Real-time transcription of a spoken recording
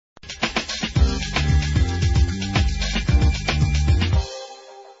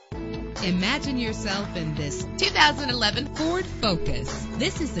Imagine yourself in this 2011 Ford Focus.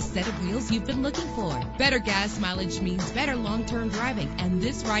 This is the set of wheels you've been looking for. Better gas mileage means better long-term driving, and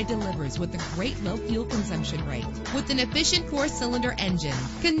this ride delivers with a great low fuel consumption rate. With an efficient 4-cylinder engine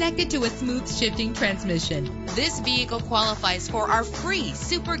connected to a smooth shifting transmission, this vehicle qualifies for our free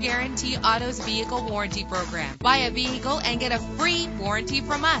Super Guarantee Autos Vehicle Warranty Program. Buy a vehicle and get a free warranty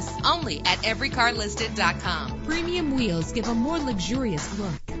from us only at everycarlisted.com. Premium wheels give a more luxurious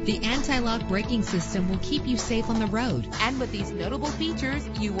look. The anti-lock braking system will keep you safe on the road. And with these notable features,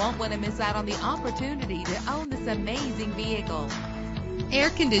 you won't want to miss out on the opportunity to own this amazing vehicle. Air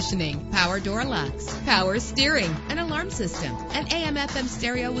conditioning, power door locks, power steering, an alarm system, an AM/FM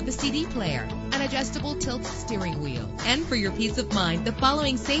stereo with a CD player, an adjustable tilt steering wheel. And for your peace of mind, the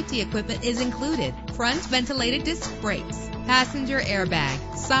following safety equipment is included: front ventilated disc brakes, passenger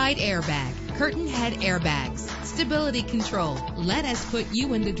airbag, side airbag, curtain head airbags, stability control. Let us put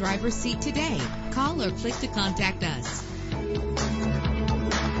you in the driver's seat today. Call or click to contact us.